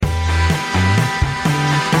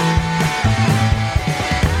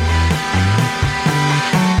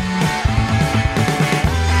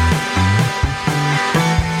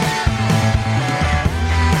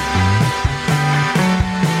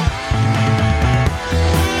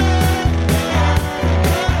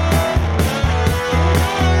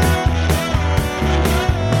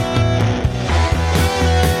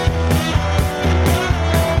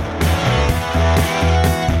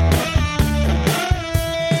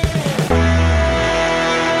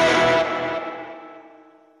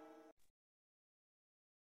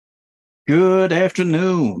Good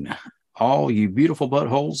afternoon, all you beautiful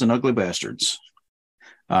buttholes and ugly bastards.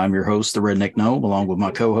 I'm your host, the Redneck Gnome, along with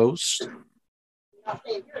my co-host.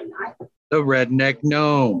 The redneck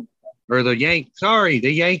gnome, or the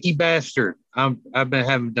Yankee bastard.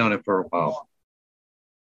 Haven't done it for a while.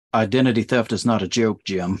 Identity theft is not a joke,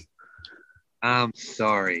 Jim. I'm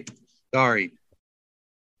sorry. The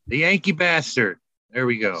Yankee bastard. There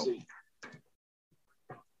we go.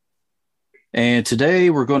 And today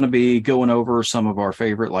we're going to be going over some of our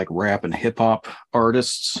favorite like rap and hip hop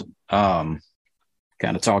artists, kind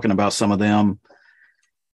of talking about some of them,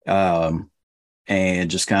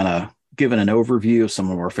 and just kind of giving an overview of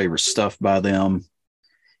some of our favorite stuff by them,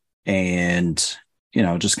 and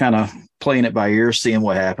just kind of playing it by ear, seeing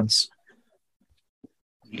what happens.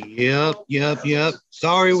 Yep.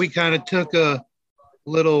 Sorry, we kind of took a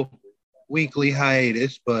little weekly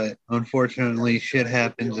hiatus, but unfortunately shit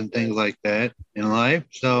happens and things like that in life.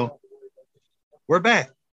 So we're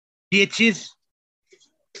back, bitches.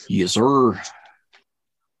 Yes, sir.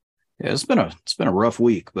 Yeah, it's been a rough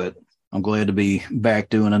week, but I'm glad to be back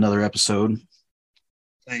doing another episode.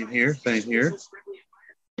 Same here.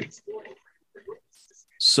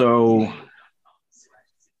 So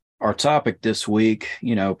our topic this week,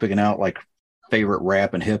 picking out like favorite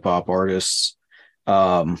rap and hip hop artists.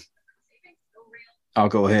 I'll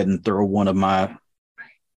go ahead and throw one of my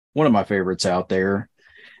favorites out there,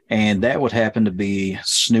 and that would happen to be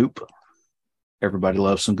Snoop. Everybody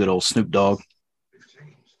loves some good old Snoop Dogg.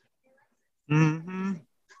 Mm-hmm.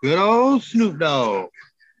 Good old Snoop Dogg.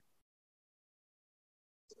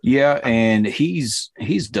 Yeah, and he's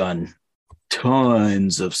done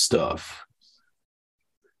tons of stuff.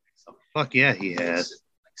 Fuck yeah, he has.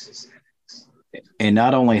 And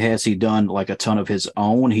not only has he done like a ton of his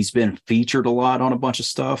own, he's been featured a lot on a bunch of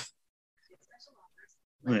stuff.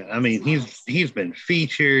 I mean, he's been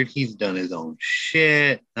featured. He's done his own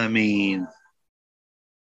shit. I mean,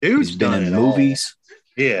 dude's been in movies.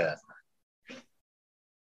 All. Yeah.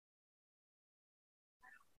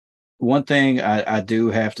 One thing I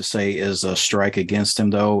do have to say is a strike against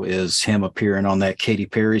him, though, is him appearing on that Katy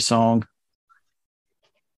Perry song.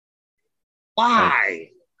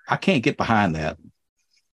 Why? I can't get behind that.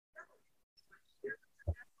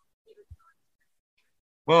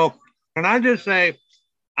 Well, can I just say,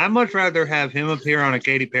 I'd much rather have him appear on a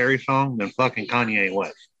Katy Perry song than fucking Kanye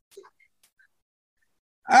West.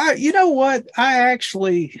 You know what? I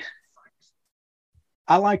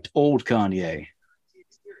liked old Kanye.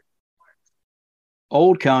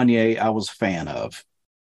 Old Kanye, I was a fan of.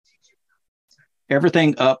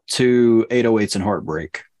 Everything up to 808s and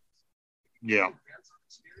Heartbreak. Yeah.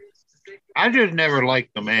 I just never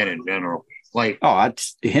liked the man in general. Like,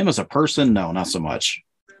 him as a person, no, not so much.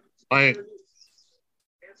 Like,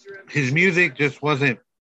 his music just wasn't.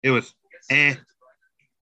 It was, his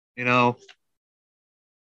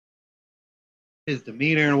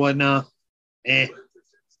demeanor and whatnot,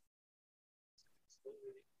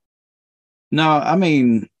 No, I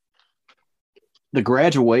mean, the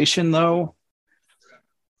Graduation though.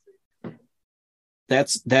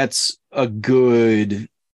 That's a good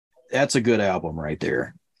album right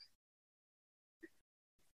there.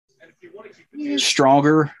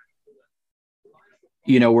 Stronger,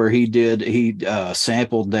 where he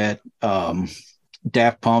sampled that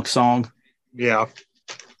Daft Punk song. Yeah.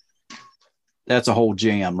 That's a whole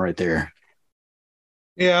jam right there.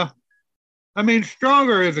 Yeah. I mean,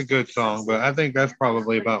 Stronger is a good song, but I think that's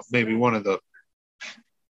probably about maybe one of the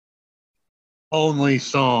only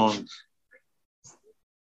songs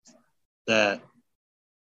that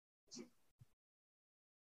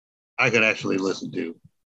I could actually listen to.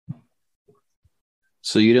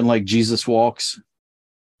 So you didn't like Jesus Walks?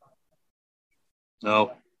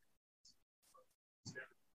 No.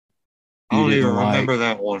 I don't even remember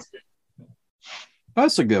that one.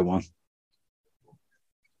 That's a good one.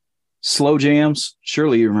 Slow Jams?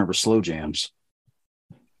 Surely you remember Slow Jams.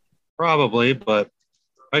 Probably, but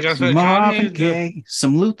like I said, Marvin Gaye,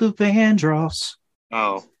 some Luther Vandross.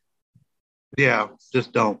 Oh. Yeah,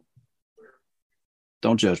 just don't.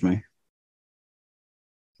 Don't judge me.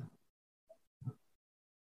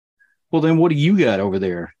 Well, then what do you got over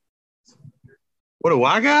there? What do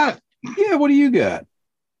I got? Yeah, what do you got?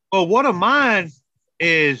 Well, one of mine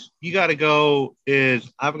is I've got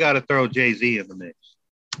to throw Jay-Z in the mix.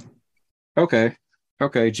 Okay,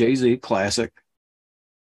 Jay-Z, classic.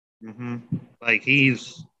 Mm-hmm. Like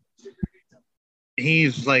he's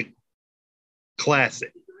like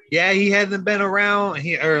classic. Yeah, he hasn't been around.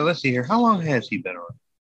 Let's see here. How long has he been around?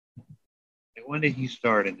 When did he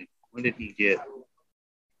start? And when did he get?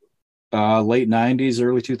 Late 90s,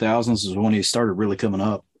 early 2000s is when he started really coming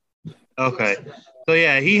up. Okay. So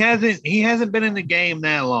yeah, he hasn't been in the game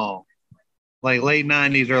that long. Like late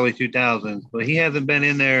 90s, early 2000s, but he hasn't been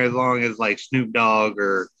in there as long as like Snoop Dogg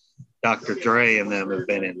or Dr. Dre and them have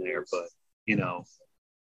been in there, but you know,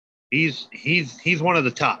 he's one of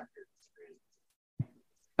the top.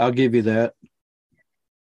 I'll give you that.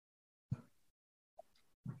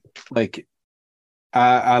 Like,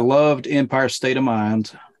 I loved Empire State of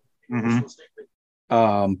Mind.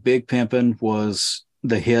 Mm-hmm. Big Pimpin' was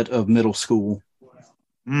the hit of middle school.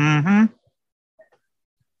 Mm-hmm.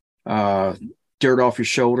 Dirt Off Your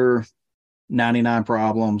Shoulder, 99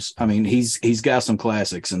 Problems. I mean, he's got some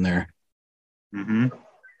classics in there. Mm-hmm.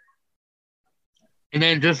 And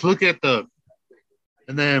then just look at the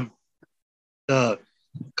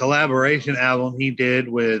collaboration album he did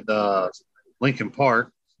with Linkin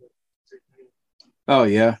Park. Oh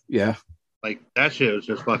yeah, yeah. Like that shit was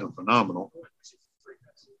just fucking phenomenal.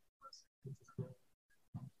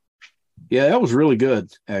 Yeah, that was really good,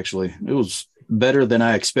 actually. It was better than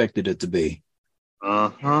I expected it to be.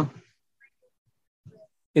 Uh-huh.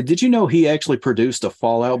 And did you know he actually produced a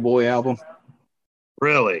Fall Out Boy album?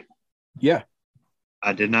 Really? Yeah.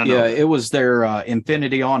 I did not know. Yeah, that. it was their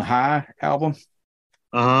Infinity on High album.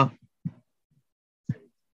 Uh-huh.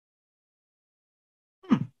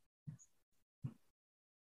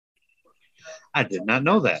 I did not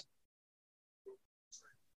know that.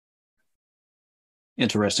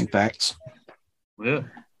 Interesting facts. Yeah.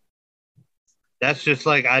 That's just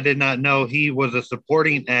like I did not know he was a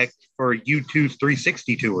supporting act for U2's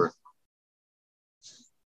 360 tour.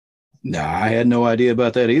 Nah, I had no idea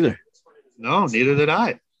about that either. No, neither did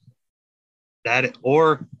I. And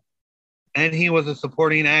he was a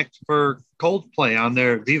supporting act for Coldplay on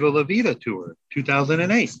their Viva La Vida tour,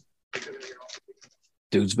 2008.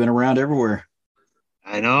 Dude's been around everywhere.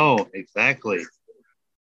 I know, exactly.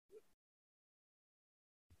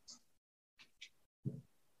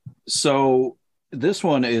 So this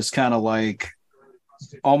one is kind of like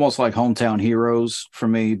almost like hometown heroes for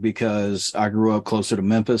me because I grew up closer to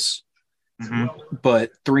Memphis. Mm-hmm. But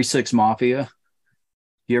 3-6 Mafia,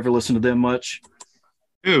 you ever listen to them much?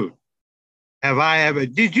 Dude, have I ever?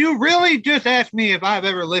 Did you really just ask me if I've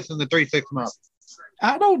ever listened to 3-6 Mafia?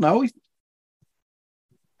 I don't know.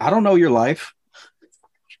 I don't know your life.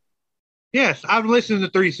 Yes, I've listened to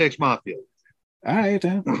 3-6 Mafia. All right.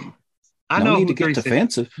 I no know need who to get 3-6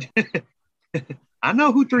 defensive. I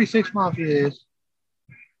know who 3-6 Mafia is.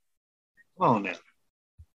 Come on now.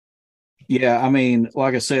 Yeah, I mean,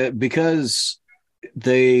 like I said, because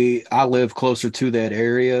I live closer to that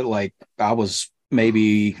area. Like I was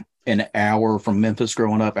maybe an hour from Memphis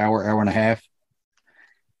growing up, hour and a half.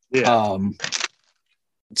 Yeah.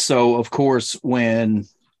 So of course, when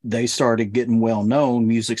they started getting well known,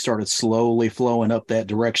 music started slowly flowing up that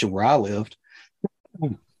direction where I lived.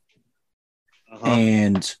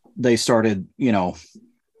 And they started,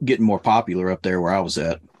 getting more popular up there where I was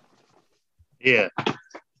at. Yeah.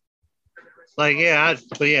 Like, yeah,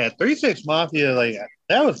 3-6 Mafia, like,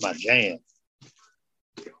 that was my jam.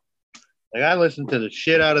 Like, I listened to the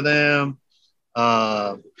shit out of them.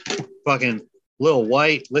 Fucking Lil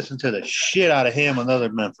White, listened to the shit out of him,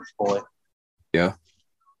 another Memphis boy. Yeah.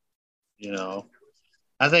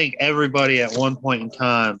 I think everybody at one point in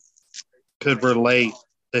time could relate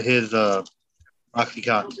to his Rocky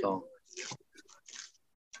Cotton song.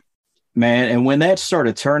 Man, and when that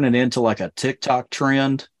started turning into like a TikTok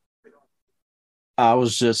trend, I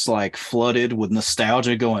was just like flooded with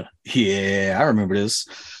nostalgia going, yeah, I remember this.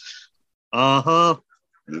 Uh-huh.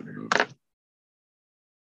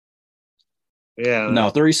 Yeah.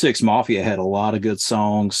 No, 3-6 Mafia had a lot of good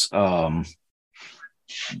songs. And,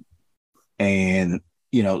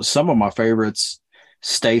 some of my favorites,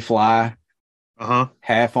 Stay Fly,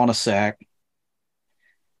 Half on a Sack.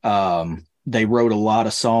 They wrote a lot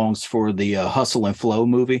of songs for the Hustle and Flow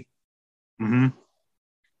movie,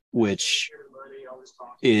 which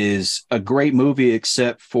is a great movie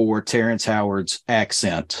except for Terrence Howard's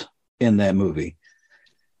accent in that movie.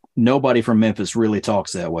 Nobody from Memphis really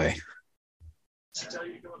talks that way.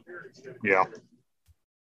 Yeah.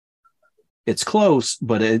 It's close,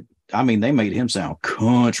 but they made him sound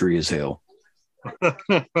country as hell. I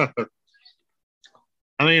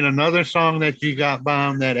mean, another song that you got by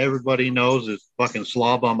him that everybody knows is fucking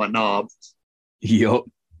Slob on My Knob. Yup.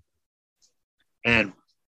 And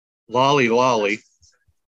Lolly Lolly.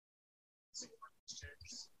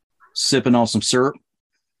 Sipping on some syrup.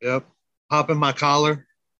 Yep. Popping My Collar.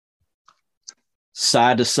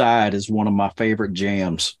 Side to Side is one of my favorite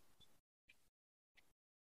jams.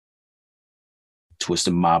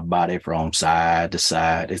 Twisting my body from side to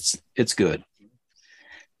side. It's good.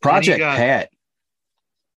 Project Pat.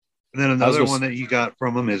 And then another one that you got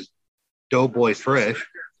from him is Doughboy Fresh.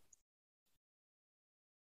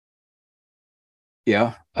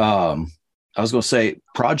 Yeah. I was going to say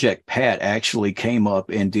Project Pat actually came up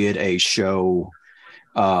and did a show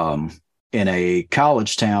in a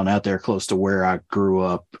college town out there close to where I grew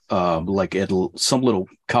up, like at some little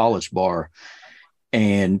college bar.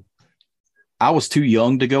 And I was too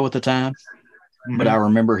young to go at the time, but I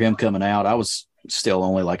remember him coming out. I was still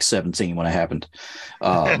only like 17 when it happened.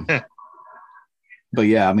 But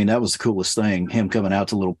yeah, I mean, that was the coolest thing, him coming out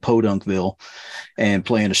to little Podunkville and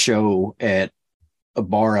playing a show at a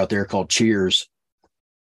bar out there called Cheers.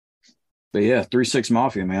 But yeah, 3-6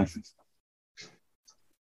 Mafia, man.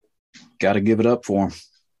 Got to give it up for him.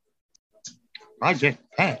 Project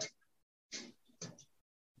Pat.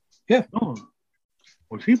 Yeah. Oh,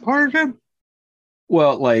 was he part of them?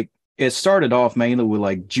 Well, like it started off mainly with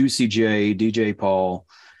like Juicy J, DJ Paul,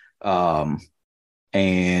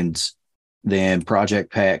 and then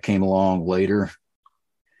Project Pat came along later.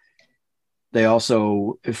 They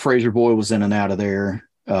also, Fraser Boy was in and out of there.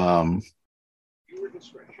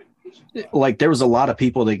 Like there was a lot of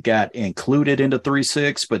people that got included into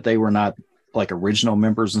 3-6, but they were not like original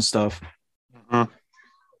members and stuff.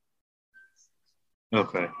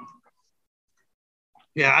 Okay.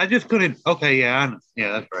 Yeah, I just couldn't. Okay, yeah,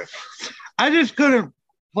 that's right. I just couldn't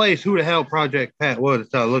place who the hell Project Pat was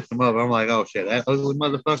until I looked him up. I'm like, oh shit, that ugly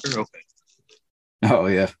motherfucker. Okay. Oh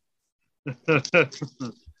yeah.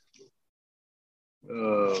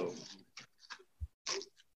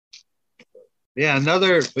 Yeah,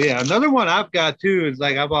 another one I've got too is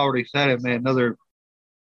like I've already said it, man. Another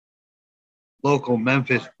local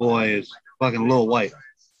Memphis boy is fucking Lil White.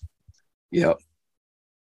 Yep.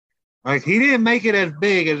 Like he didn't make it as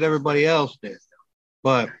big as everybody else did,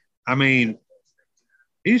 but I mean,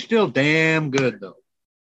 he's still damn good though.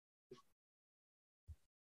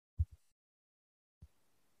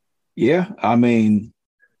 Yeah, I mean,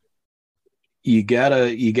 you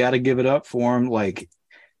gotta give it up for him. Like,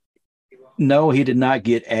 no, he did not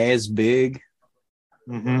get as big,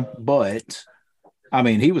 but I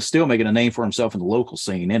mean, he was still making a name for himself in the local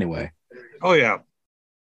scene anyway. Oh yeah.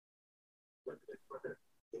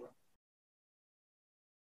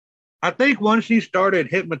 I think once he started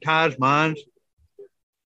Hypnotize Minds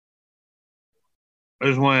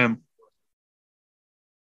is when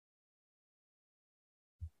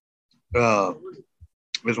a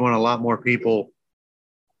lot more people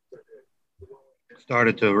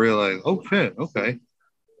started to realize, oh shit, okay.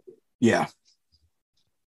 Yeah.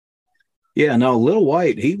 Yeah, no, Lil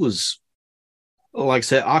White, he was, like I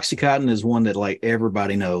said, Oxycontin is one that like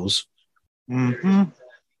everybody knows.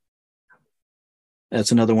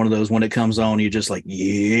 That's another one of those when it comes on, you're just like,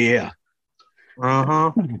 yeah.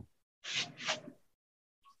 It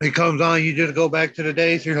comes on, you just go back to the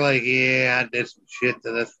days, you're like, yeah, I did some shit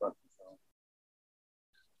to this fucking song.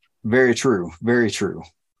 Very true. Very true.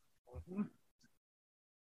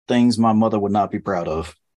 Things my mother would not be proud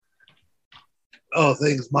of. Oh,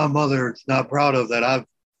 things my mother is not proud of that I've,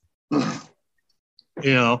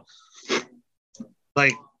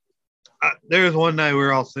 like, there was one night we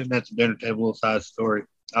were all sitting at the dinner table, little side story,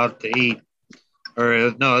 out to eat.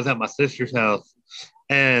 It was at my sister's house.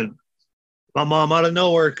 And my mom out of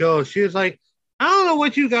nowhere goes, she was like, I don't know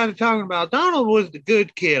what you guys are talking about. Donald was the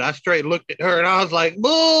good kid. I straight looked at her and I was like,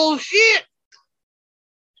 bullshit.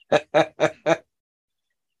 I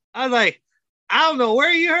was like, I don't know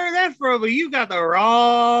where you heard that from, but you got the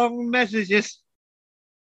wrong messages.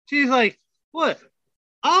 She's like, what?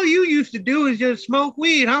 All you used to do is just smoke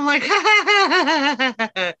weed. I'm like,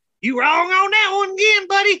 you wrong on that one again,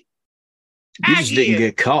 buddy. You just didn't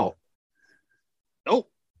get caught.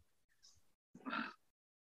 Nope.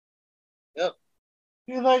 Yep.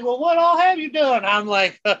 She's like, well, what all have you done? I'm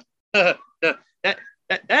like, that's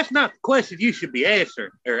not the question you should be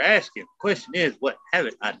answering or asking. The question is, what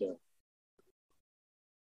haven't I done?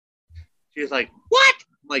 She's like, what?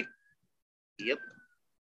 I'm like, yep.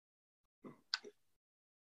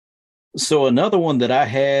 So another one that I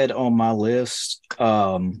had on my list,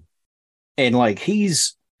 and like he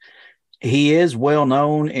is well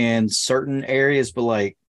known in certain areas, but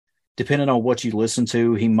like depending on what you listen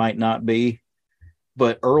to, he might not be.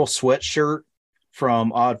 But Earl Sweatshirt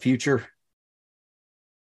from Odd Future.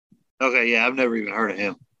 Okay, yeah, I've never even heard of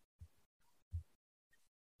him.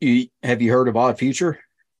 Have you heard of Odd Future?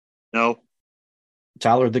 No.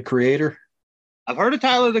 Tyler, the Creator? I've heard of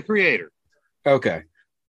Tyler, the Creator.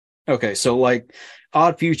 Okay, so like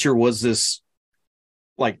Odd Future was this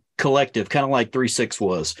like collective, kind of like 3-6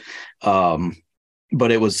 was,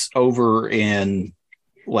 but it was over in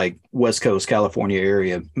like West Coast California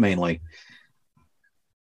area mainly.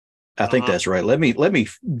 I think that's right. Let me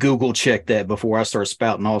Google check that before I start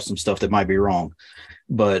spouting off some stuff that might be wrong.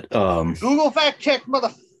 But Google fact check,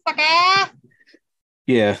 motherfucker.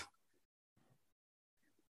 Yeah.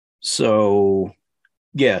 So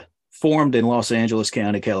yeah, formed in Los Angeles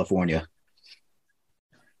County, California.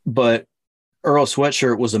 But Earl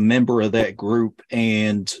Sweatshirt was a member of that group,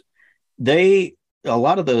 and a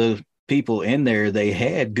lot of the people in there, they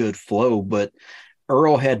had good flow, but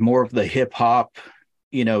Earl had more of the hip hop,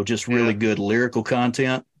 just really good lyrical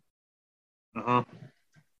content. Uh-huh.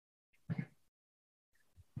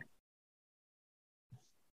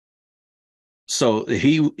 So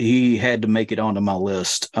he had to make it onto my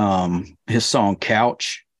list. His song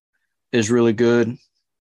Couch is really good.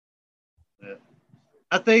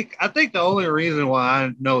 I think the only reason why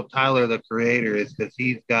I know Tyler the Creator is because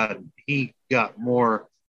he got more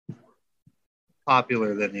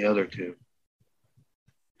popular than the other two.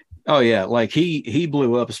 Oh yeah, like he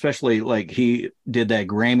blew up, especially like he did that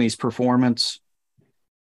Grammys performance.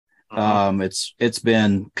 It's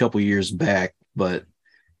been a couple years back, but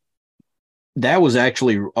that was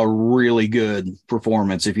actually a really good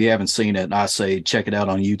performance. If you haven't seen it, I say check it out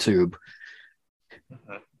on YouTube.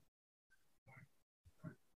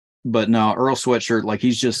 But no, Earl Sweatshirt, like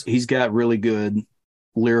he's got really good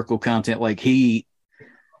lyrical content. Like it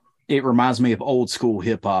reminds me of old school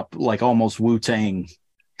hip hop, like almost Wu-Tang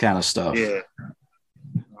kind of stuff. Yeah.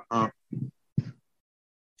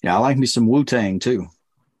 Yeah, I like me some Wu-Tang too.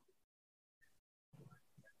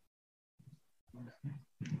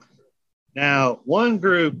 Now, one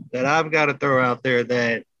group that I've got to throw out there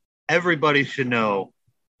that everybody should know,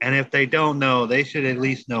 and if they don't know, they should at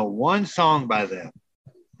least know one song by them.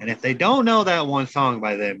 And if they don't know that one song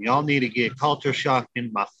by them, y'all need to get Culture Shock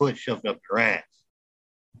in My Foot Shoved Up Your Ass.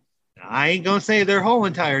 Now, I ain't going to say their whole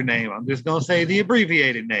entire name. I'm just going to say the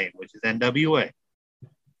abbreviated name, which is NWA.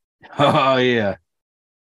 Oh, yeah.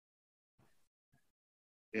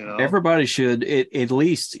 Everybody should, at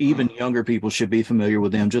least even younger people should be familiar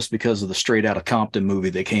with them just because of the Straight Outta Compton movie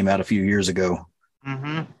that came out a few years ago.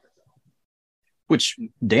 Mm-hmm. Which,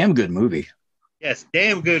 damn good movie. Yes,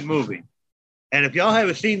 damn good movie. And if y'all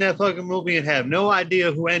haven't seen that fucking movie and have no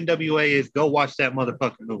idea who NWA is, go watch that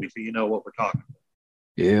motherfucking movie so you know what we're talking about.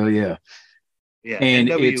 Yeah. Yeah, and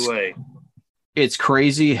NWA. It's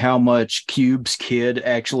crazy how much Cube's kid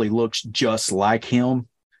actually looks just like him.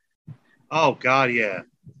 Oh, God, yeah.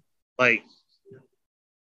 Like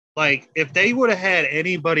if they would have had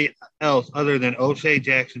anybody else other than O'Shea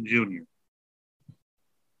Jackson Jr.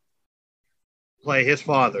 play his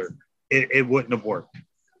father, it wouldn't have worked.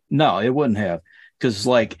 No, it wouldn't have. Because,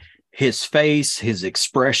 like, his face, his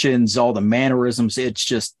expressions, all the mannerisms, it's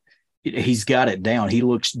just, he's got it down. He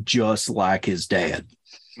looks just like his dad.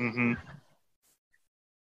 Mm-hmm.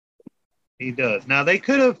 He does. Now, they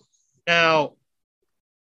could have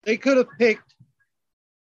picked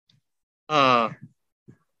a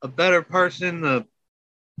better person. The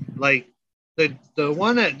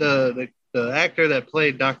one that the actor that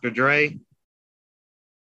played Dr. Dre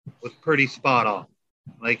was pretty spot on.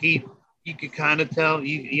 Like you could kind of tell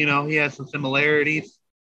he has some similarities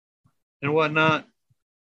and whatnot.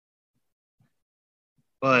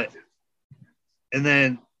 And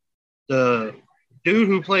then the dude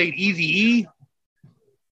who played Eazy-E,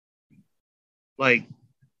 like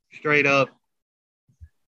straight up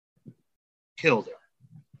killed it.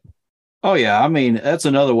 Oh yeah, I mean that's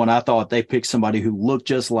another one. I thought they picked somebody who looked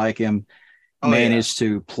just like him, managed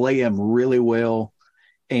to play him really well.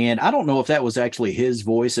 And I don't know if that was actually his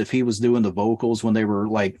voice, if he was doing the vocals when they were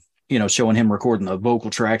like, showing him recording the vocal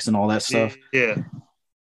tracks and all that stuff. Yeah.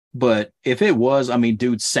 But if it was, I mean,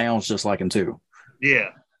 dude sounds just like him too.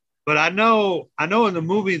 Yeah. But I know in the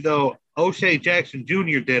movie though, O'Shea Jackson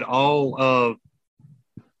Jr. did all of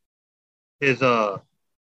his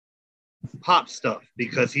pop stuff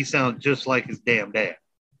because he sounds just like his damn dad.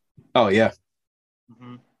 Oh yeah.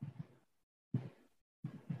 Mm-hmm.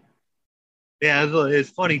 Yeah,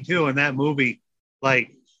 it's funny too in that movie.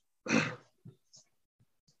 Like,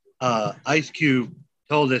 Ice Cube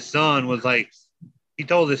told his son he was like,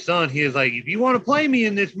 if you want to play me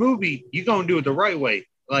in this movie, you're gonna do it the right way.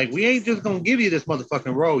 Like, we ain't just gonna give you this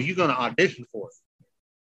motherfucking role. You're gonna audition for it.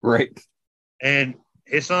 Right. And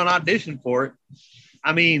his son auditioned for it.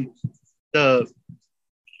 I mean, the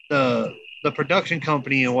production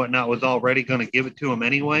company and whatnot was already gonna give it to him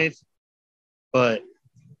anyways, but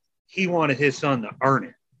he wanted his son to earn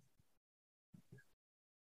it.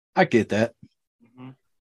 I get that. Mm-hmm.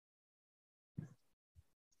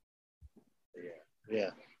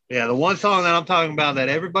 Yeah. The one song that I'm talking about that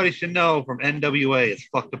everybody should know from NWA is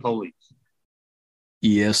 "Fuck the Police."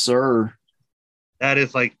 Yes, sir. That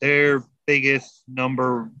is like their biggest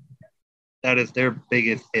number. That is their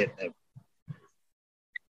biggest hit ever.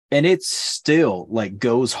 And it's still like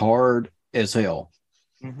goes hard as hell.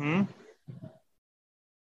 Mm-hmm.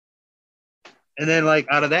 And then like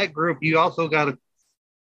out of that group, you also got to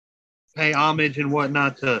pay homage and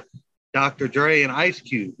whatnot to Dr. Dre and Ice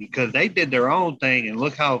Cube because they did their own thing and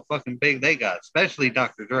look how fucking big they got, especially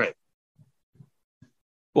Dr. Dre.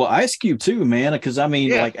 Well, Ice Cube too, man, because I mean,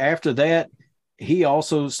 Yeah. like after that, he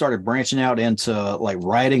also started branching out into like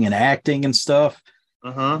writing and acting and stuff.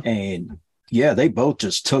 Uh-huh. And yeah, they both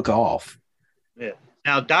just took off. Yeah.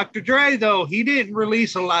 Now, Dr. Dre, though, he didn't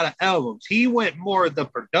release a lot of albums. He went more the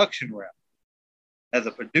production route as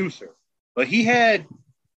a producer. But he had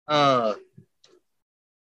a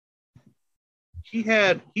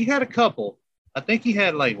couple. I think he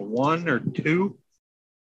had like one or two.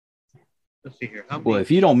 Let's see here. How many? Well, if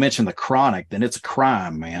you don't mention the Chronic, then it's a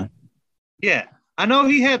crime, man. Yeah. I know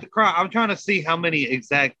he had the crowd. I'm trying to see how many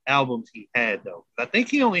exact albums he had, though. I think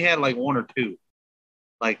he only had like one or two,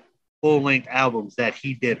 like full-length albums that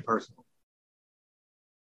he did personally.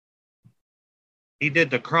 He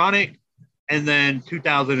did The Chronic and then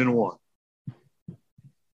 2001.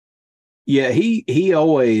 Yeah, he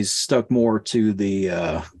always stuck more to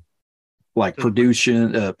the like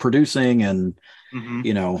producing and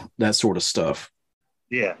you know, that sort of stuff.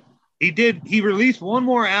 Yeah. He released one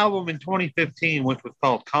more album in 2015, which was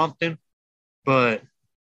called Compton, but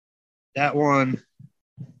that one,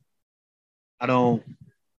 I don't,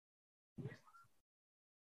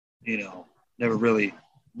 you know, never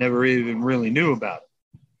even really knew about it.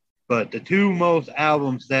 But the two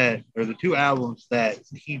albums that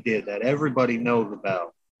he did that everybody knows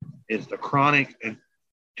about is The Chronic and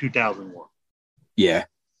 2001. Yeah.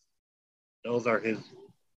 Those are his,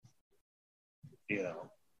 you know.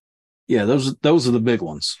 Yeah, those are the big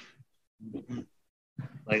ones.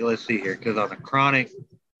 Like, let's see here, because on The Chronic,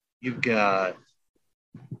 you've got,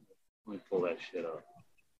 let me pull that shit up.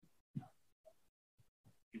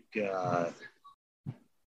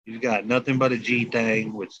 You've got Nothing But a G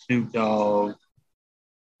Thing with Snoop Dogg.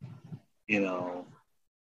 You know,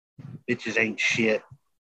 Bitches Ain't Shit.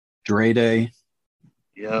 Dre Day.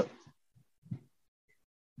 Yep.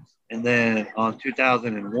 And then on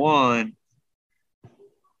 2001,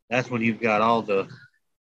 that's when you got all the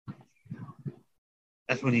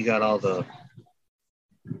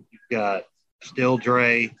you've got Still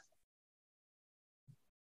Dre,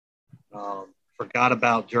 Forgot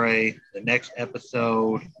About Dre, The Next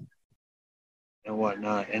Episode, and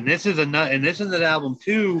whatnot. And this is an album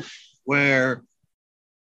too where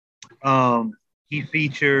he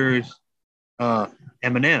features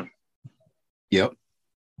Eminem. Yep.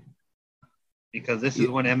 Because this is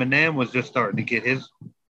when Eminem was just starting to get his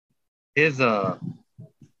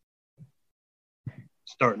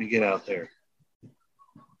starting to get out there.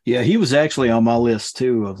 Yeah, he was actually on my list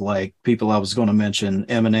too of like people I was going to mention.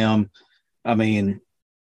 Eminem. I mean,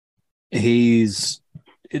 does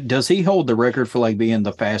he hold the record for like being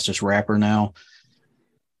the fastest rapper now?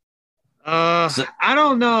 I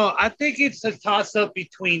don't know. I think it's a toss up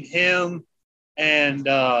between him and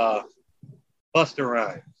Busta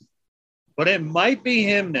Rhymes, but it might be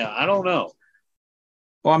him now. I don't know.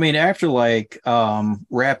 Well, I mean, after like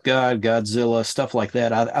Rap God, Godzilla, stuff like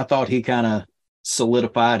that, I thought he kind of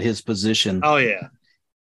solidified his position. Oh yeah.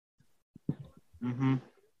 Mm-hmm.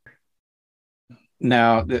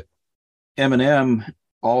 Now, Eminem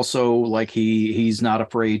also like he's not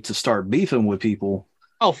afraid to start beefing with people.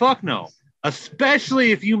 Oh fuck no!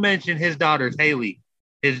 Especially if you mention his daughter's Haley,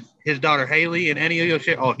 his daughter Haley, and any of your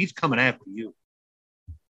shit. Oh, he's coming after you.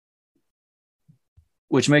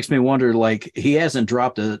 Which makes me wonder, like, he hasn't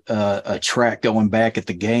dropped a track going back at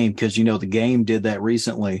the game because, you know, the game did that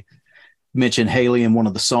recently. Mentioned Haley in one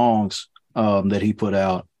of the songs that he put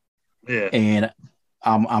out. Yeah. And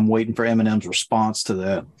I'm waiting for Eminem's response to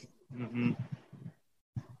that. Mm-hmm.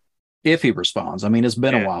 If he responds. I mean, it's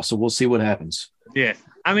been a while, so we'll see what happens. Yeah.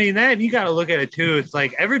 I mean, that you got to look at it, too. It's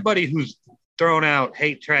like everybody who's thrown out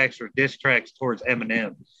hate tracks or diss tracks towards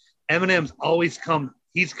Eminem, Eminem's always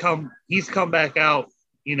he's come back out,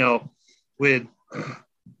 you know, with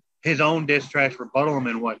his own diss tracks, rebuttal them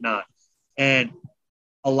and whatnot. And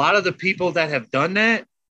a lot of the people that have done that,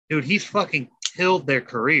 dude, he's fucking killed their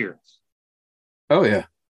careers. Oh, yeah.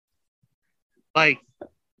 Like,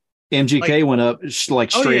 MGK went up,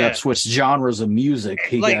 like straight up switched genres of music.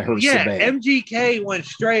 He got hurt so bad. MGK went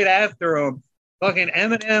straight after him. Fucking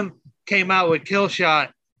Eminem came out with Kill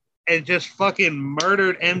Shot and just fucking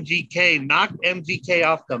murdered MGK, knocked MGK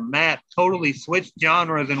off the map, totally switched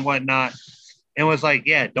genres and whatnot, and was like,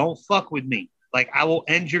 yeah, don't fuck with me. Like, I will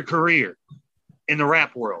end your career. in the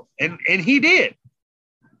rap world. And he did.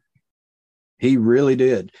 He really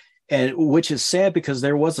did. And which is sad because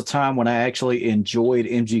there was a time when I actually enjoyed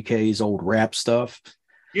MGK's old rap stuff.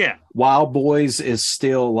 Yeah. Wild Boys is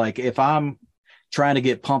still like, if I'm trying to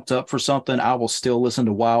get pumped up for something, I will still listen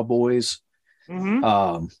to Wild Boys.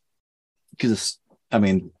 Because I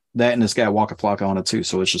mean, that and this guy Waka Flocka on it too,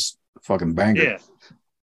 so it's just a fucking banger. Yeah.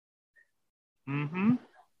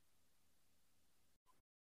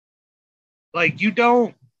 Like you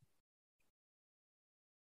don't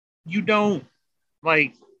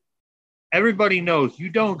like, everybody knows you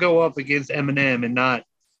don't go up against Eminem and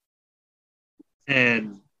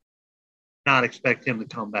not expect him to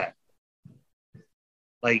come back.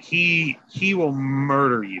 Like he will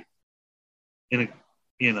murder you in a,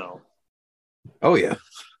 you know. Oh yeah,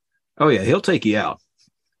 he'll take you out.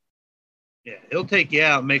 Yeah, he'll take you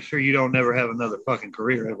out and make sure you don't never have another fucking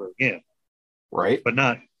career ever again. Right. But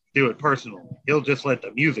not do it personally. He'll just let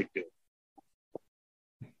the music do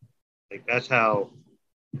it. Like that's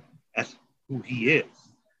who he is.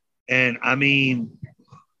 And I mean,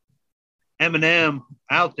 Eminem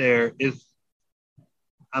out there is,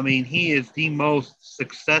 I mean, he is the most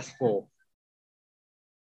successful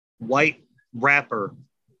white rapper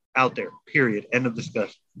out there, period. End of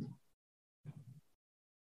discussion.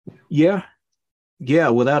 Yeah,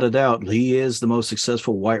 without a doubt, he is the most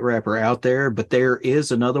successful white rapper out there. But there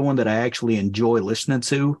is another one that I actually enjoy listening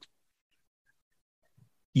to,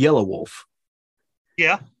 Yellow Wolf.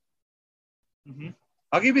 Yeah.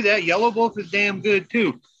 I'll give you that. Yellow Wolf is damn good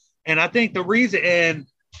too. And I think the reason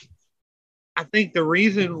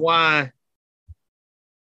why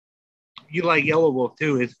you like Yellow Wolf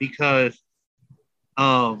too is because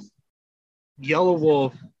Yellow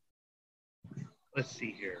Wolf, let's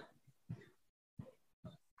see here.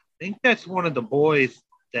 I think that's one of the boys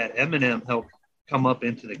that Eminem helped come up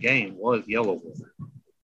into the game was Yellow Wolf.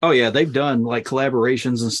 Oh yeah, they've done like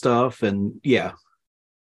collaborations and stuff, and yeah,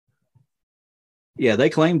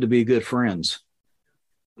 they claim to be good friends.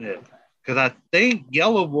 Yeah, because I think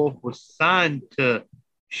Yellow Wolf was signed to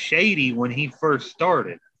Shady when he first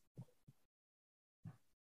started.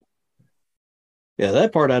 Yeah,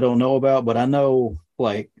 that part I don't know about, but I know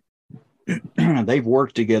like they've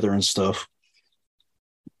worked together and stuff.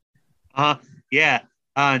 Yeah.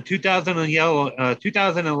 In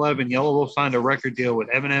 2011, Yellow Wolf signed a record deal with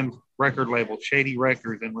Eminem's record label, Shady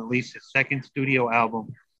Records, and released his second studio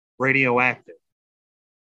album, Radioactive.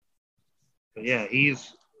 But yeah,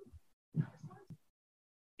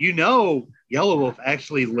 Yellow Wolf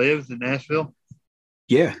actually lives in Nashville.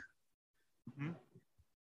 Yeah.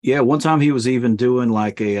 Yeah, one time he was even doing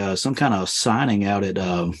like a some kind of signing out at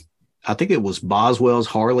I think it was Boswell's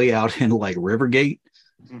Harley out in like Rivergate.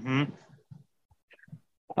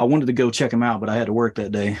 I wanted to go check him out, but I had to work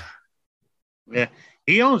that day. Yeah,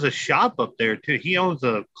 he owns a shop up there too. He owns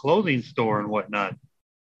a clothing store and whatnot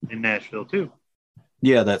in Nashville too.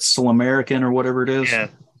 Yeah, that's Slumerican or whatever it is. Yeah,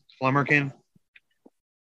 Slumerican.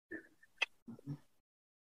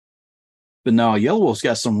 But no, Yellow Wolf's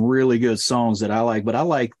got some really good songs that I like, but I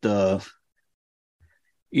like the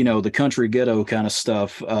country ghetto kind of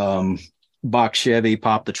stuff. Box Chevy,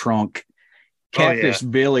 Pop the Trunk. Cactus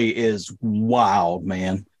Billy is wild,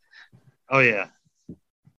 man. Oh yeah.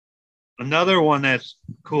 Another one that's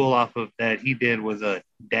cool off of that he did was a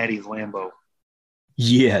Daddy's Lambo.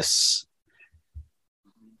 Yes.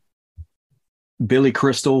 Billy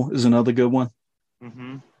Crystal is another good one.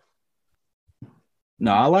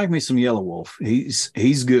 No, I like me some Yellow Wolf.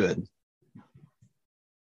 He's good.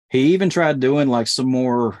 He even tried doing like some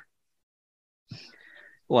more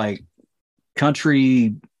like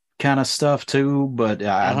country kind of stuff too, but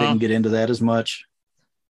I didn't get into that as much.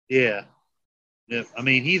 Yeah. I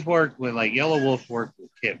mean, he's worked with like Yellow Wolf worked with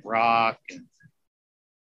Kid Rock and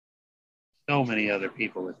so many other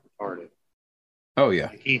people that's retarded. Oh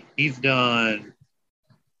yeah. He's done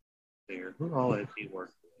there. Who all has he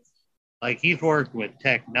worked with? Like he's worked with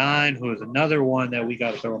Tech Nine, who is another one that we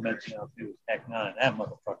got to throw a mention out to. Tech Nine, that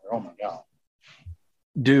motherfucker! Oh my god,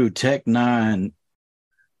 dude, Tech Nine,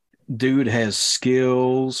 dude has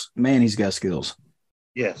skills. Man, he's got skills.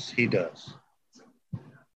 Yes, he does.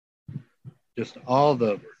 Just all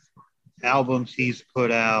the albums he's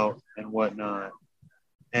put out and whatnot,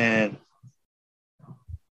 and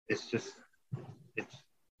it's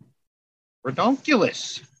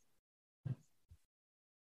redonkulous.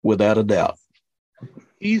 Without a doubt.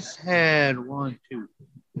 He's had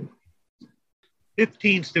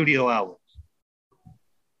 15 studio albums.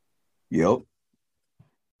 Yep.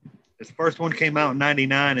 His first one came out in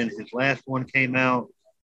 99 and his last one came out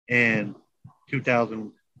in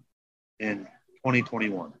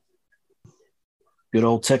 2021. Good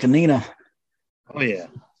old Tekanina. Oh yeah.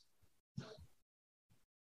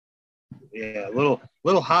 Yeah,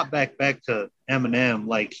 little hop back to Eminem.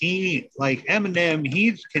 Like Eminem,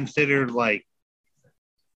 he's considered like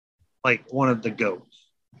one of the goats.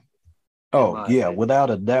 Oh yeah, opinion. Without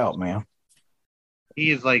a doubt, man.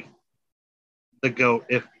 He is like the goat.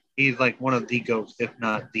 If he's like one of the goats, if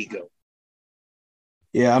not the goat.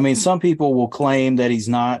 Yeah, I mean, some people will claim that he's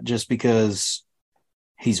not just because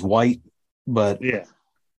he's white, but yeah,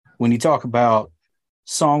 when you talk about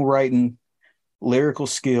songwriting, lyrical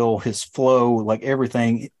skill, his flow, like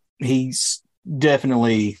everything, he's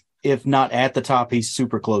definitely, if not at the top, he's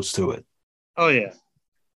super close to it. Oh yeah.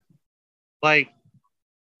 Like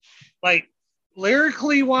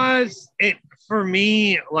lyrically wise, it for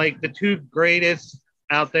me, like the two greatest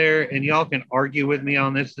out there, and y'all can argue with me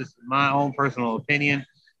on this. This is my own personal opinion,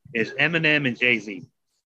 is Eminem and Jay-Z.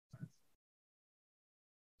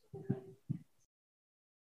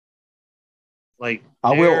 Like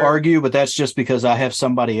I will argue, but that's just because I have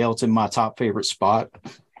somebody else in my top favorite spot.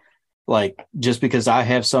 Like just because I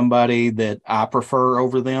have somebody that I prefer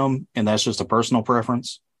over them, and that's just a personal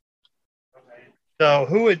preference. Okay. So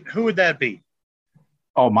who would that be?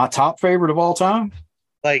 Oh, my top favorite of all time?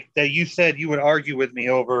 Like that you said you would argue with me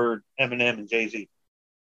over Eminem and Jay-Z.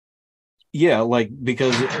 Yeah, like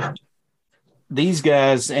because these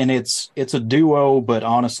guys, and it's a duo, but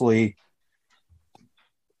honestly,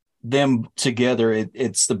 them together,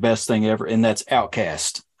 it's the best thing ever, and that's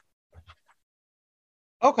Outkast.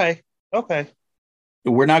 Okay.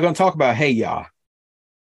 We're not going to talk about Hey Ya.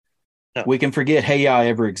 No. We can forget Hey Ya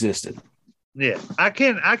ever existed. Yeah, I'll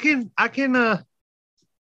give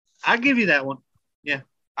you that one. Yeah,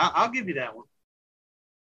 I'll give you that one.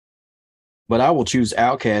 But I will choose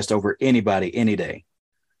Outkast over anybody any day.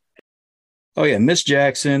 Oh yeah, Miss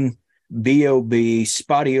Jackson, B.O.B.,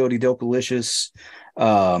 Spotty Odie Dopalicious,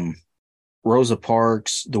 Rosa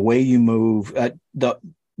Parks, The Way You Move.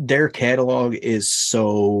 Their catalog is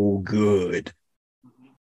so good.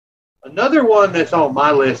 Another one that's on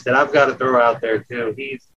my list that I've got to throw out there too.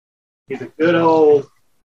 He's a good old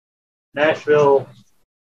Nashville,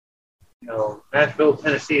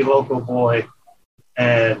 Tennessee local boy,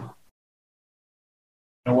 and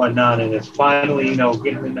whatnot. And it's finally,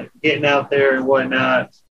 getting out there and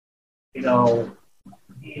whatnot.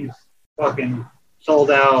 He's fucking sold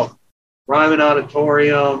out Ryman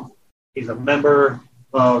Auditorium. He's a member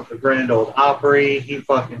of the Grand Ole Opry. He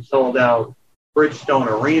fucking sold out Bridgestone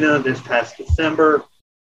Arena this past December.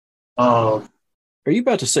 Are you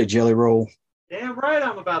about to say Jelly Roll? Damn right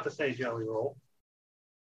I'm about to say Jelly Roll.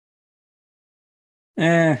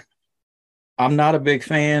 I'm not a big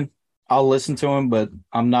fan. I'll listen to him, but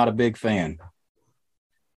I'm not a big fan.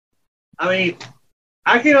 I mean,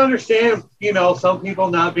 I can understand, some people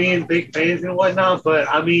not being big fans and whatnot, but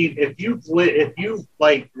I mean, if you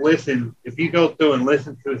go through and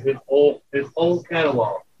listen to his whole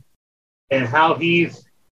catalog and how he's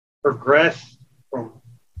progressed from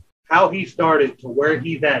how he started to where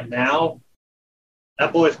he's at now,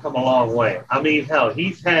 that boy's come a long way. I mean, hell,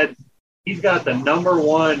 he's got the number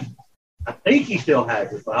one. I think he still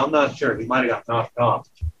has it, but I'm not sure. He might have got knocked off.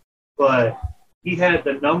 But he had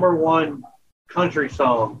the number one country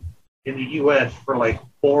song in the U.S. for like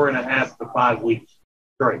 4.5 to 5 weeks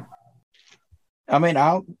straight. I mean,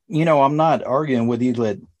 I'm not arguing with you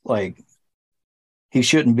that like he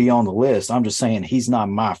shouldn't be on the list. I'm just saying he's not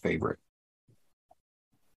my favorite.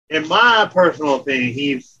 In my personal opinion,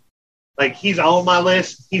 he's on my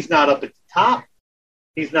list. He's not up at the top.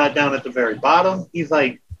 He's not down at the very bottom. He's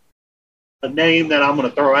like a name that I'm going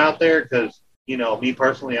to throw out there because, me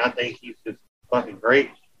personally, I think he's just fucking great.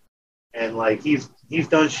 And like he's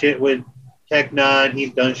done shit with Tech Nine,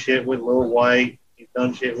 he's done shit with Lil White, he's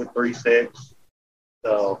done shit with 3-6.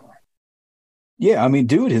 So yeah, I mean,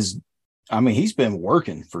 dude he's been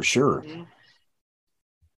working for sure. Mm-hmm.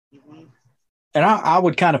 Mm-hmm. And I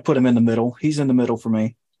would kind of put him in the middle. He's in the middle for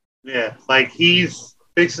me. Yeah, like he's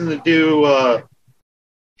fixing to do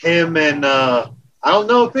him and I don't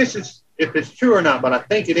know if it's true or not, but I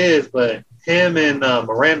think it is. But him and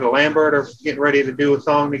Miranda Lambert are getting ready to do a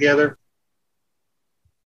song together.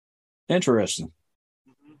 Interesting.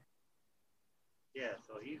 Mm-hmm. Yeah,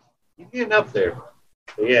 so he's getting up there.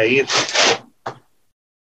 So yeah, he is.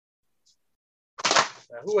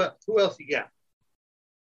 Who else you got?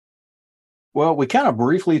 Well, we kind of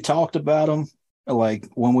briefly talked about him, like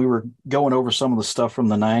when we were going over some of the stuff from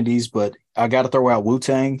the 90s, but I got to throw out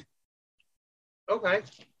Wu-Tang. Okay.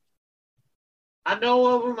 I know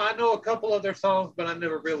of them. I know a couple of their songs, but I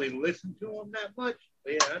never really listened to them that much.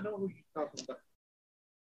 But yeah, I know who you're talking about.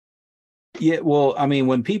 Yeah, well, I mean,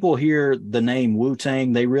 when people hear the name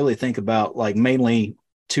Wu-Tang, they really think about like mainly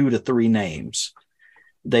 2 to 3 names.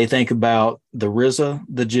 They think about the RZA,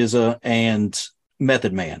 the Jizza, and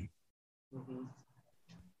Method Man. Mm-hmm.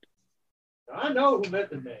 I know who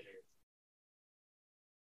Method Man is.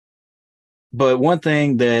 But one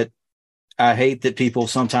thing that I hate that people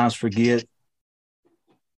sometimes forget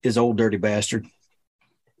is Old Dirty Bastard.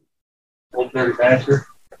 Old Dirty Bastard.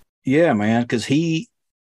 Yeah, man, because he,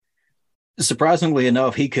 surprisingly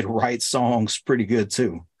enough, he could write songs pretty good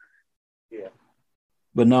too. Yeah.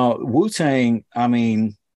 But no, Wu-Tang, I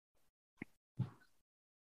mean,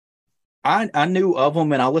 I knew of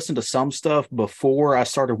them and I listened to some stuff before I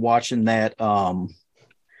started watching that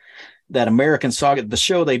American Saga, the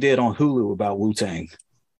show they did on Hulu about Wu-Tang.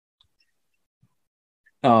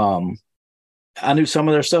 I knew some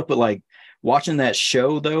of their stuff, but like watching that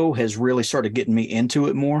show though has really started getting me into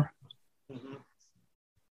it more. Mm-hmm.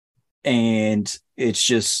 And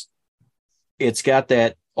it's got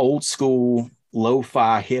that old school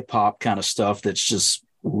lo-fi hip hop kind of stuff that's just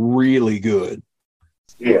really good.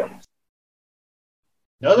 Yeah.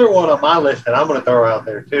 Another one on my list that I'm going to throw out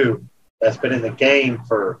there too, that's been in the game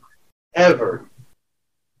forever,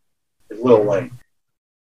 is Lil Wayne.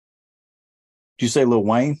 Did you say Lil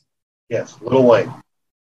Wayne? Yes, Lil Wayne.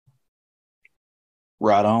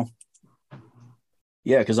 Right on.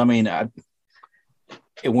 Yeah, because I mean,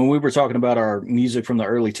 when we were talking about our music from the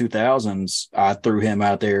early 2000s, I threw him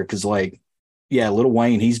out there because, like, yeah, Lil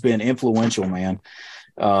Wayne, he's been influential, man.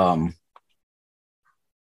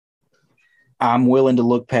 I'm willing to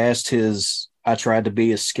look past his I tried to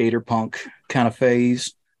be a skater punk kind of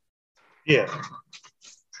phase. Yeah.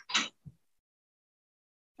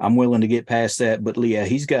 I'm willing to get past that, but yeah,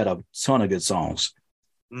 he's got a ton of good songs.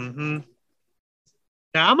 Mm-hmm.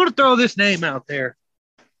 Now, I'm going to throw this name out there,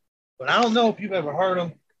 but I don't know if you've ever heard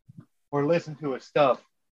him or listened to his stuff.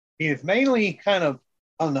 He is mainly kind of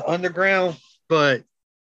on the underground, but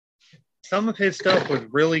some of his stuff was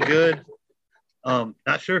really good.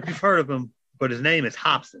 Not sure if you've heard of him, but his name is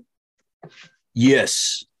Hopsin.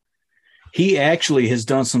 Yes. He actually has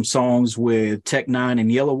done some songs with Tech Nine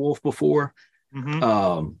and Yellow Wolf before.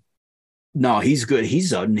 Mm-hmm. No, he's good.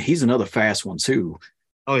 He's another fast one too.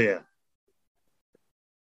 Oh, yeah.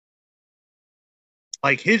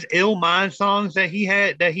 Like his Ill Mind songs that he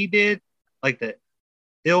did, like the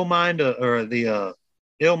Ill Mind or the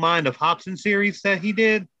Ill Mind of Hopsin series that he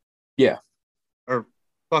did. Yeah. Are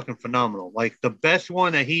fucking phenomenal. Like the best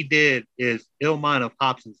one that he did is Ill Mind of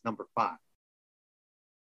Hopsin's number 5.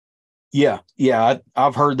 Yeah.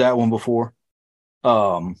 I've heard that one before.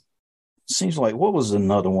 Seems like what was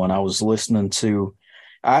another one I was listening to?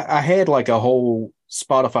 I had like a whole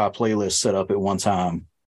Spotify playlist set up at one time.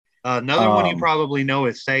 Another one you probably know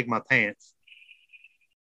is Sag My Pants.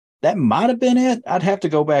 That might have been it. I'd have to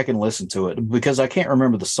go back and listen to it because I can't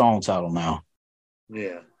remember the song title now.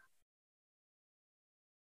 Yeah.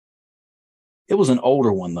 It was an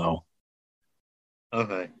older one though.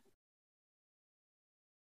 Okay.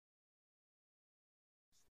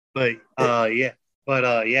 But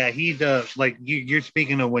yeah, he's like you're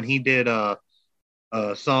speaking of when he did a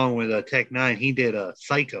song with Tech Nine. He did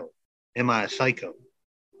Psycho. Am I a Psycho?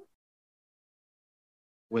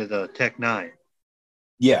 With Tech Nine.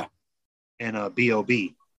 Yeah. And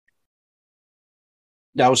B.O.B.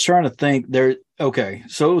 I was trying to think there. Okay.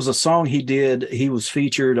 So it was a song he did. He was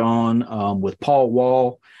featured on with Paul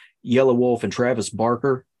Wall, Yellow Wolf, and Travis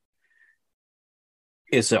Barker.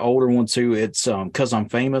 It's an older one too. It's 'Cause I'm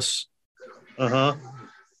Famous. Uh-huh.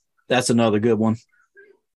 That's another good one.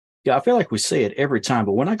 Yeah, I feel like we say it every time,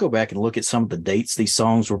 but when I go back and look at some of the dates these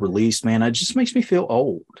songs were released, man, it just makes me feel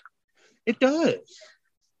old. It does.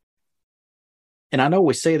 And I know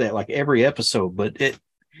we say that like every episode, but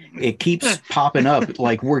it keeps popping up.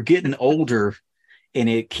 Like we're getting older, and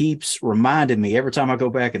it keeps reminding me every time I go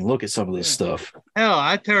back and look at some of this stuff. Hell,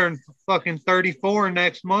 I turn fucking 34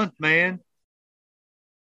 next month, man.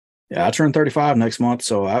 Yeah, I turn 35 next month,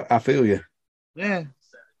 so I feel you. Yeah.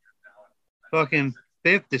 Fucking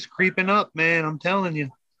 5th is creeping up, man. I'm telling you.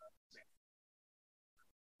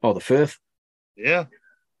 Oh, the 5th? Yeah.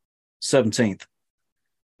 17th.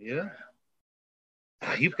 Yeah.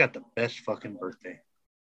 You've got the best fucking birthday.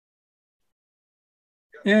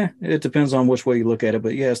 Yeah, it depends on which way you look at it,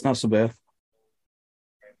 but yeah, it's not so bad.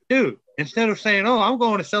 Dude, instead of saying, oh, I'm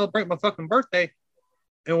going to celebrate my fucking birthday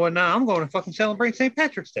and whatnot, I'm going to fucking celebrate St.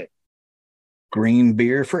 Patrick's Day. Green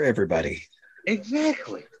beer for everybody.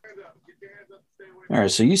 Exactly. All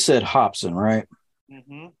right, so you said Hopsin, right?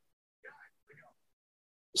 Mm-hmm.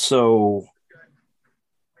 So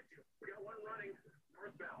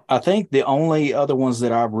I think the only other ones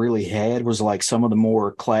that I really had was like some of the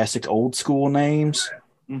more classic old school names.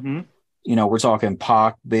 Mm-hmm. You know, we're talking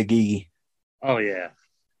Pac, Biggie. Oh yeah.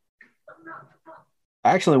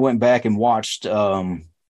 I actually went back and watched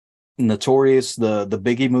Notorious, the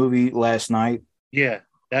Biggie movie last night. Yeah,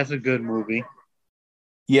 that's a good movie.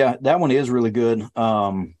 Yeah, that one is really good.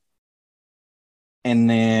 And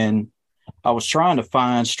then I was trying to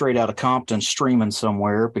find Straight Outta Compton streaming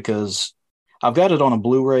somewhere because I've got it on a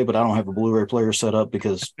Blu-ray, but I don't have a Blu-ray player set up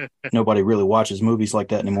because nobody really watches movies like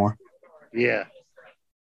that anymore. Yeah.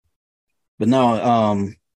 But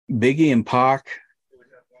no, Biggie and Pac,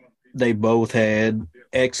 they both had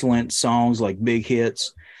excellent songs, like big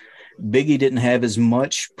hits. Biggie didn't have as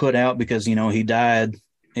much put out because, you know, he died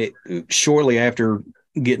shortly after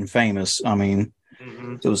getting famous. I mean,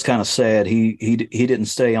 it was kind of sad. He didn't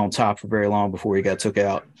stay on top for very long before he got took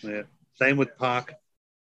out. Yeah. Same with Pac.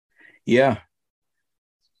 Yeah.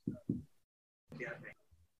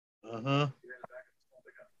 Uh-huh.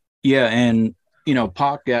 Yeah, and you know,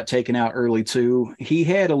 Pac got taken out early too. He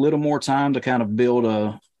had a little more time to kind of build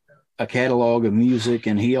a catalog of music,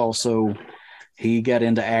 and he got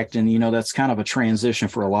into acting. You know, that's kind of a transition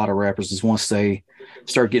for a lot of rappers. Is once they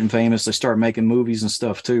start getting famous, they start making movies and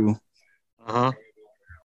stuff too. Uh-huh.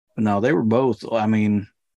 No, they were both. I mean,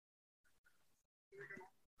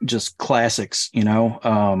 just classics. You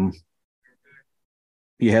know,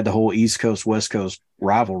 you had the whole East Coast West Coast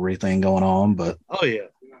rivalry thing going on, but Oh yeah.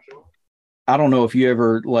 I don't know if you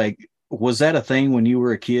ever like was that a thing when you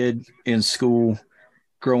were a kid in school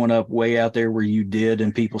growing up way out there where you did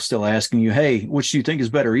and people still asking you, hey, which do you think is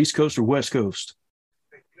better, East Coast or West Coast?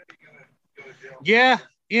 Yeah,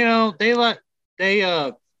 that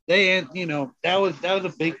was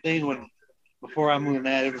a big thing when before I moved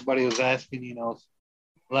that everybody was asking,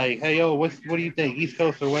 like, hey yo, what do you think, East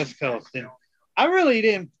Coast or West Coast? And I really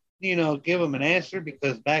didn't, give them an answer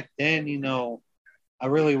because back then, I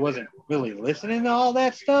really wasn't really listening to. All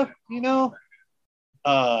that stuff.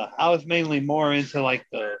 I was mainly more into like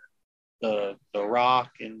the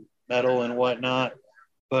rock and metal and whatnot.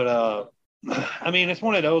 But I mean, it's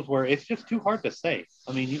one of those where it's just too hard to say.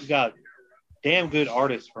 I mean, you've got damn good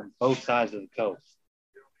artists from both sides of the coast.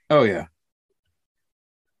 Oh yeah.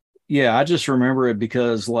 Yeah, I just remember it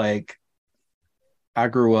because like I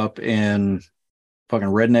grew up in fucking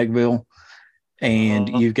Redneckville, and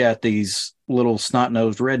you've got these little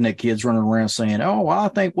snot-nosed redneck kids running around saying, oh, I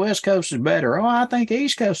think West Coast is better. Oh, I think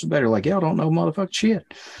East Coast is better. Like, y'all don't know motherfucking shit.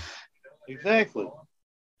 Exactly.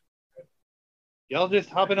 Y'all just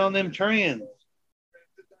hopping on them trains.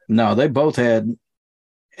 No, they both had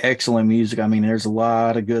excellent music. I mean, there's a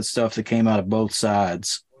lot of good stuff that came out of both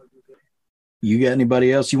sides. You got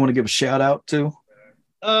anybody else you want to give a shout out to?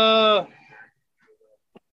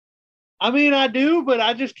 I mean, I do, but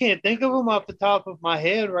I just can't think of them off the top of my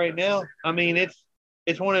head right now. I mean,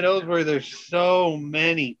 it's one of those where there's so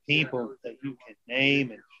many people that you can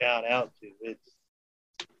name and shout out to. It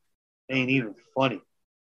ain't even funny.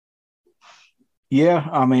 Yeah,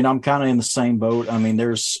 I mean, I'm kind of in the same boat. I mean,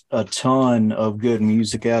 there's a ton of good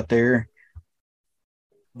music out there.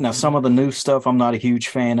 Now, some of the new stuff I'm not a huge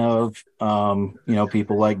fan of.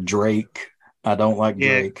 People like Drake. I don't like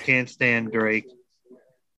Drake. Can't stand Drake.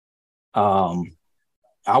 I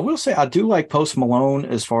will say I do like Post Malone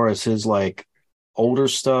as far as his like older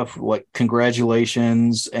stuff, like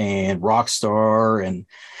Congratulations and Rockstar and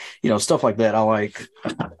stuff like that. I like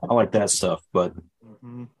that stuff, but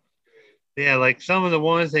yeah, like some of the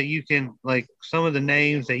ones that you can like some of the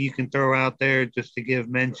names that you can throw out there just to give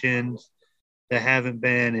mentions that haven't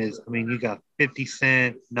been is, I mean, you got 50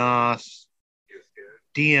 Cent, Nas,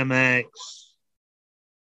 DMX.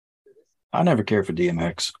 I never cared for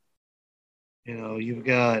DMX. You've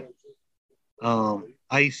got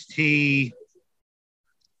Ice-T.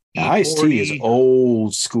 Ice-T is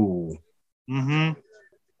old school. Mm-hmm.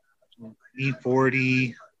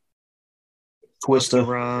 E40.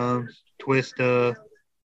 Twista. Twista.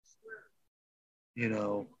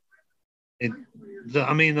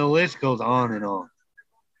 The list goes on and on.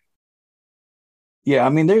 Yeah, I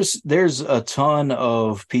mean, there's a ton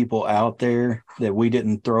of people out there that we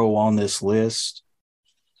didn't throw on this list,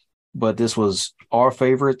 but this was our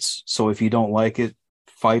favorites. So if you don't like it,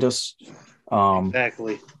 fight us.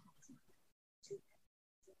 Exactly.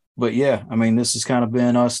 But yeah, I mean, this has kind of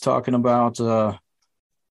been us talking about our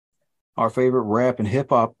favorite rap and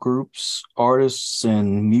hip hop groups, artists,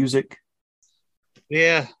 and music.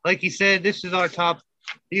 Yeah, like you said, these are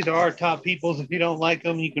our top peoples. If you don't like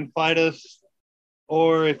them, you can fight us.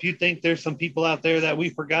 Or if you think there's some people out there that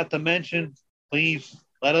we forgot to mention, please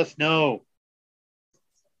let us know.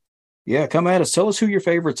 Yeah, come at us. Tell us who your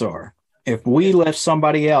favorites are. If we left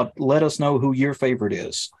somebody out, let us know who your favorite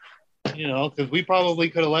is. You know, because we probably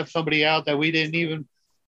could have left somebody out that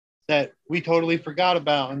that we totally forgot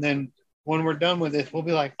about. And then when we're done with this, we'll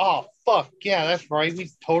be like, oh, fuck. Yeah, that's right. We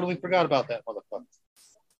totally forgot about that motherfucker.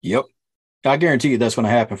 Yep. I guarantee you that's going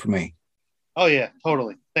to happen for me. Oh, yeah,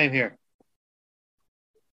 totally. Same here.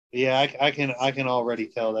 Yeah, I can already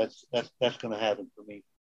tell that's going to happen for me.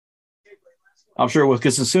 I'm sure it was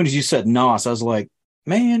because as soon as you said Nos, I was like,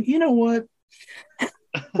 man, you know what?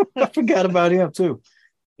 I forgot about him too.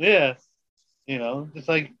 Yeah. You know, just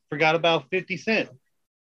like forgot about 50 Cent.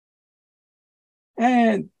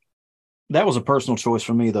 And that was a personal choice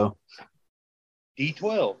for me, though.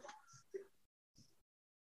 D12.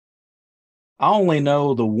 I only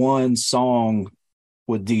know the one song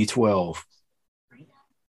with D12.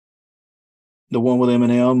 The one with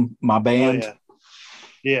Eminem, My Band. Oh,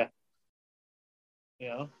 yeah. Yeah. You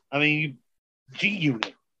know, I mean, G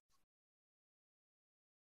Unit.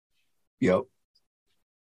 Yep.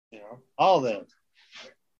 You know, all of them.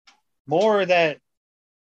 More that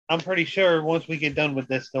I'm pretty sure once we get done with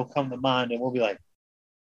this, they'll come to mind and we'll be like,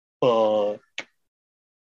 fuck.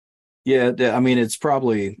 Yeah, I mean, it's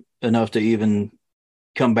probably enough to even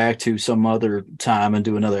come back to some other time and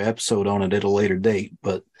do another episode on it at a later date.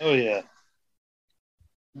 But oh, yeah.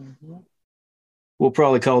 Mm-hmm. We'll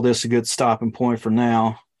probably call this a good stopping point for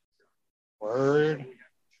now. Word.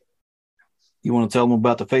 You want to tell them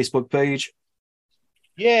about the Facebook page?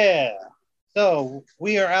 Yeah. So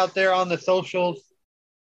we are out there on the socials.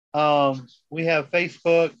 We have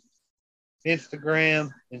Facebook,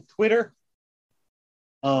 Instagram, and Twitter.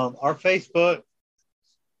 Our Facebook,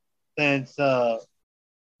 since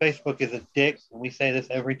Facebook is a dick, and we say this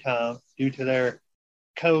every time due to their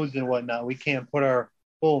codes and whatnot, we can't put our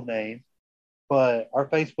full name. But our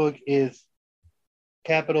Facebook is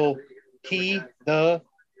capital T,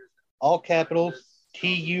 all capitals,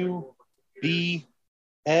 TUBS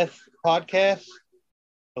podcast.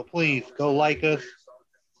 So please go like us,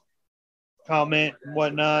 comment, and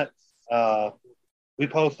whatnot. We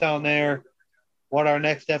post on there what our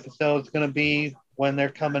next episode is going to be, when they're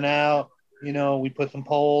coming out. You know, we put some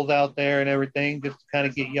polls out there and everything just to kind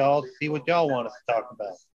of get y'all to see what y'all want us to talk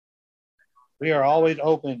about. We are always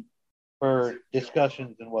open for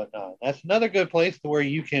discussions and whatnot. That's another good place to where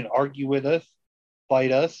you can argue with us,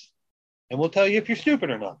 fight us, and we'll tell you if you're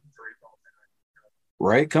stupid or not.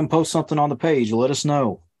 Right? Come post something on the page. Let us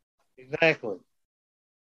know. Exactly.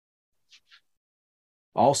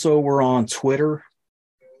 Also, we're on Twitter.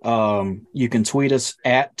 You can tweet us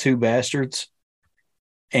at Two Bastards.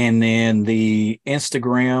 And then the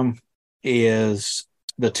Instagram is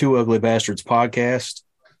the Two Ugly Bastards podcast.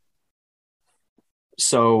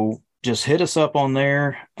 So just hit us up on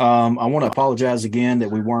there. I want to apologize again that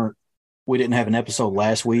we didn't have an episode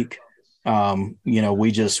last week. You know,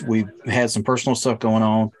 we had some personal stuff going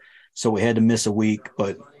on, so we had to miss a week,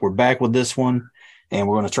 but we're back with this one and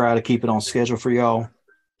we're going to try to keep it on schedule for y'all.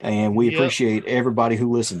 And we appreciate everybody who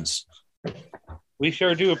listens. We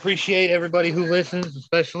sure do appreciate everybody who listens,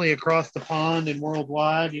 especially across the pond and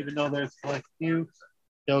worldwide, even though there's like few.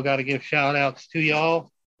 Still got to give shout outs to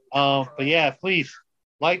y'all. But yeah, please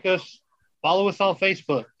like us, follow us on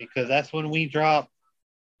Facebook, because that's when we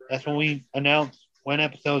announce when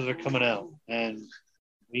episodes are coming out. And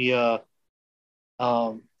we, if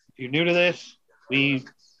you're new to this, we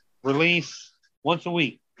release once a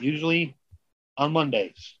week, usually on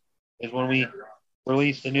Mondays is when we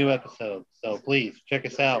release the new episode. So please check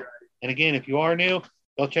us out. And again, if you are new,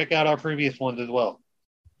 go check out our previous ones as well.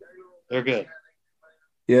 They're good.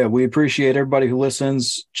 Yeah, we appreciate everybody who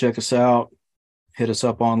listens. Check us out. Hit us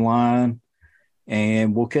up online.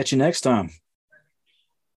 And we'll catch you next time.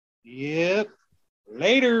 Yep.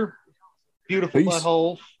 Later. Beautiful Peace.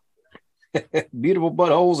 buttholes. Beautiful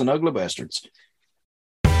buttholes and ugly bastards.